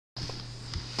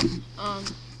Um,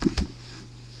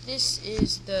 this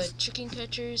is the chicken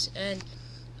catchers, and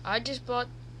I just bought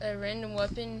a random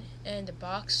weapon, and the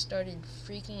box started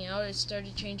freaking out. It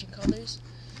started changing colors,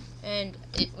 and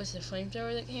it was the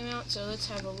flamethrower that came out. So let's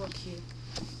have a look here.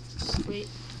 Just wait,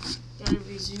 gotta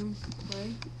resume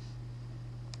play.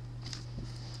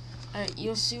 Alright,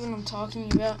 you'll see what I'm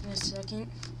talking about in a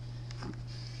second.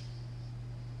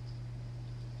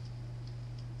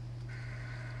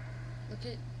 Look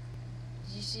at,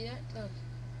 do you see that? Look.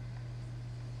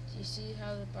 Do you see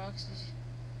how the box is?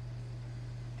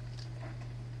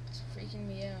 It's freaking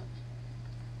me out.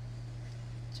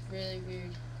 It's really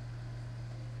weird.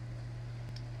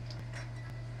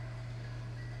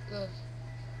 Look.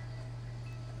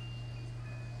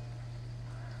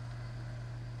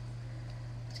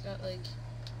 It's got like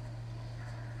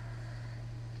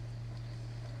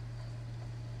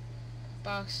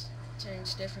box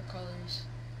turns different colors.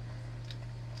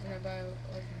 When I buy a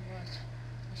weapon, watch.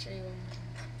 I'll show you one more time.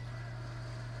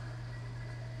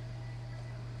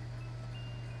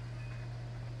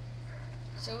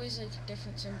 It's always like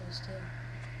different symbols too.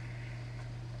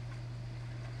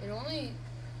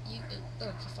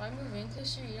 Look, if I move in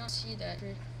closer, you don't see that.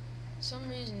 For some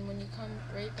reason, when you come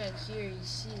right back here, you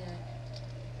see that.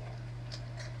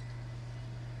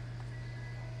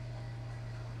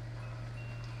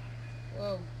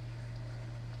 Whoa.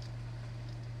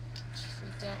 Just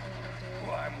freaked out when I got there.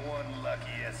 Well, I'm one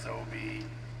lucky SOB.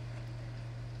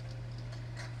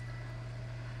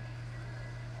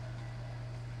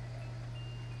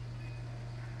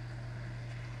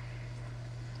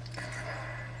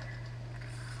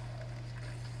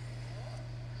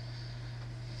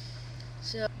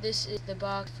 So this is the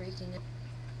box freaking out.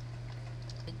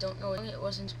 I don't know, it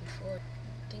wasn't before.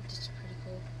 I think this is pretty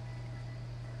cool.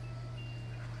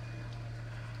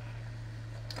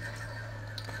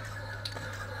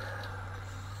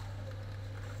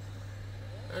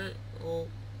 Alright, well,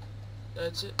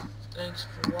 that's it. Thanks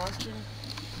for watching.